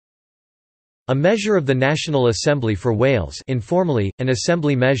A measure of the National Assembly for Wales, informally, an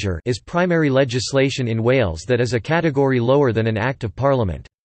Assembly measure, is primary legislation in Wales that is a category lower than an Act of Parliament.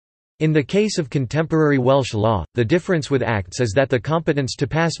 In the case of contemporary Welsh law, the difference with Acts is that the competence to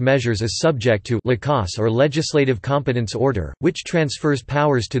pass measures is subject to LCAS or Legislative Competence Order, which transfers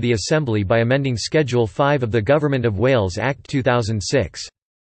powers to the Assembly by amending Schedule 5 of the Government of Wales Act 2006.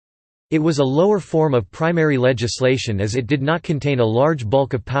 It was a lower form of primary legislation as it did not contain a large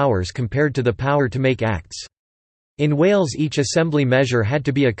bulk of powers compared to the power to make acts. In Wales, each Assembly measure had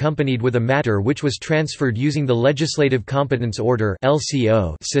to be accompanied with a matter which was transferred using the Legislative Competence Order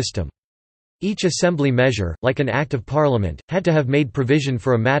 (LCO) system. Each Assembly measure, like an Act of Parliament, had to have made provision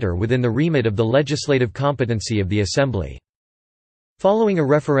for a matter within the remit of the legislative competency of the Assembly. Following a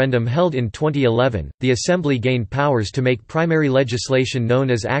referendum held in 2011, the Assembly gained powers to make primary legislation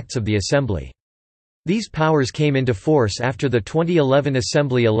known as Acts of the Assembly. These powers came into force after the 2011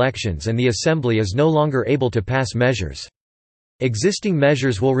 Assembly elections, and the Assembly is no longer able to pass measures. Existing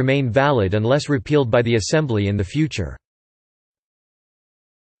measures will remain valid unless repealed by the Assembly in the future.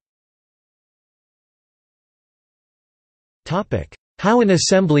 How an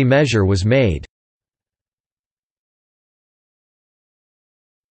Assembly measure was made.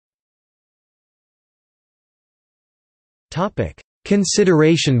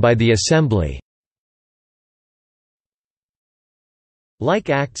 Consideration by the Assembly. Like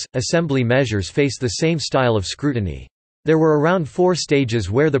Acts, Assembly measures face the same style of scrutiny. There were around 4 stages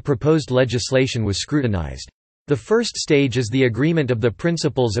where the proposed legislation was scrutinized. The first stage is the agreement of the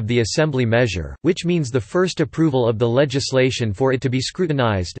principles of the Assembly measure, which means the first approval of the legislation for it to be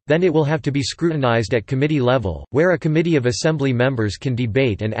scrutinized, then it will have to be scrutinized at committee level, where a committee of Assembly members can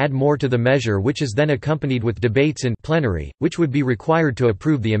debate and add more to the measure, which is then accompanied with debates in plenary, which would be required to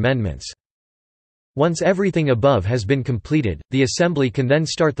approve the amendments. Once everything above has been completed, the Assembly can then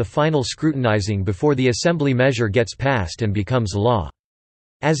start the final scrutinizing before the Assembly measure gets passed and becomes law.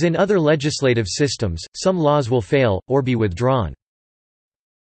 As in other legislative systems, some laws will fail, or be withdrawn.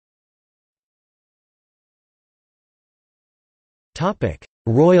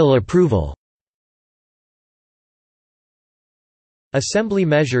 Royal approval. Assembly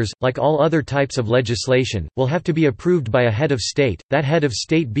measures, like all other types of legislation, will have to be approved by a head of state, that head of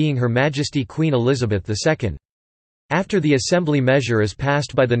state being Her Majesty Queen Elizabeth II. After the Assembly measure is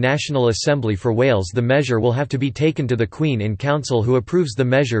passed by the National Assembly for Wales, the measure will have to be taken to the Queen in Council, who approves the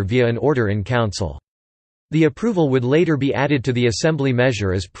measure via an order in Council. The approval would later be added to the Assembly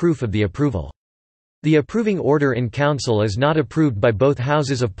measure as proof of the approval. The approving order in Council is not approved by both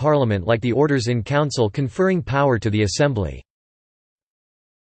Houses of Parliament like the orders in Council conferring power to the Assembly.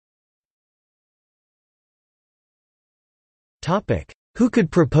 Who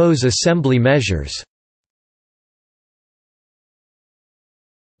could propose Assembly measures?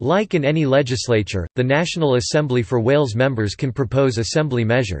 Like in any legislature, the National Assembly for Wales members can propose Assembly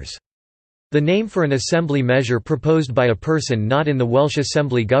measures. The name for an Assembly measure proposed by a person not in the Welsh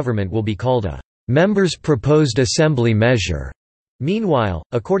Assembly government will be called a Members' Proposed Assembly Measure. Meanwhile,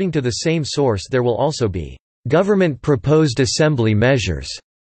 according to the same source, there will also be Government Proposed Assembly Measures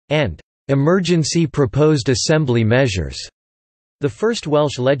and Emergency Proposed Assembly Measures. The first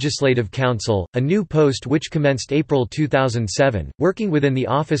Welsh Legislative Council, a new post which commenced April 2007, working within the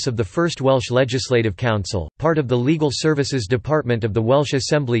office of the first Welsh Legislative Council, part of the Legal Services Department of the Welsh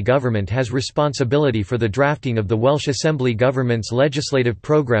Assembly Government, has responsibility for the drafting of the Welsh Assembly Government's legislative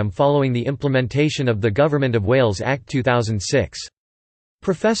programme following the implementation of the Government of Wales Act 2006.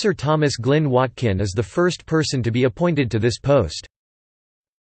 Professor Thomas Glyn Watkin is the first person to be appointed to this post.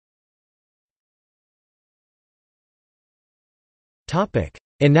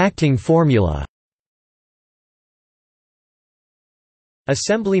 Enacting formula.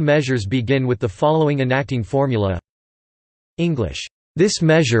 Assembly measures begin with the following enacting formula. English. This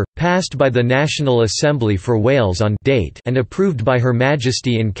measure, passed by the National Assembly for Wales on date and approved by Her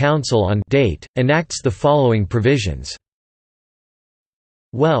Majesty in Council on date, enacts the following provisions.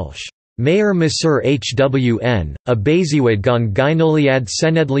 Welsh. Mayor Mesur HWN, a basiwyd gan gynoliad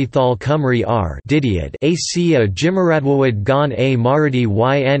senedlaethol Cymru r Didiad ac a Jimaradwawyd gan a Maradi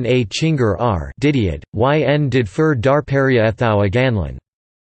yn a Chingar r Didiad, yn didfur darperia ethau aganlan.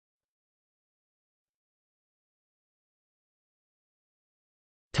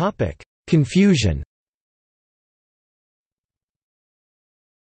 Confusion.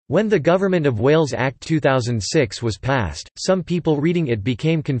 When the Government of Wales Act 2006 was passed, some people reading it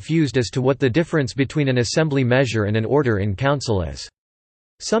became confused as to what the difference between an Assembly measure and an order in Council is.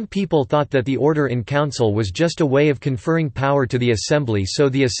 Some people thought that the order in Council was just a way of conferring power to the Assembly so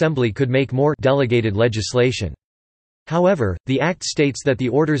the Assembly could make more delegated legislation. However, the Act states that the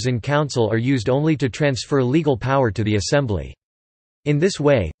Orders in Council are used only to transfer legal power to the Assembly. In this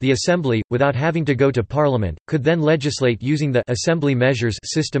way, the Assembly, without having to go to Parliament, could then legislate using the Assembly Measures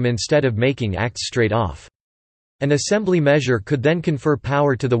system instead of making acts straight off. An Assembly measure could then confer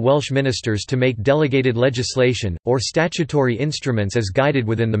power to the Welsh ministers to make delegated legislation, or statutory instruments as guided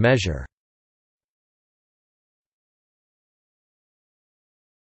within the measure.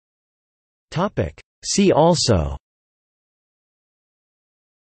 See also: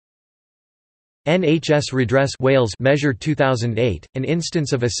 NHS Redress Wales Measure 2008, an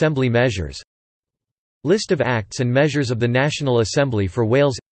instance of Assembly measures. List of acts and measures of the National Assembly for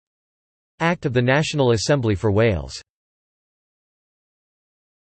Wales. Act of the National Assembly for Wales.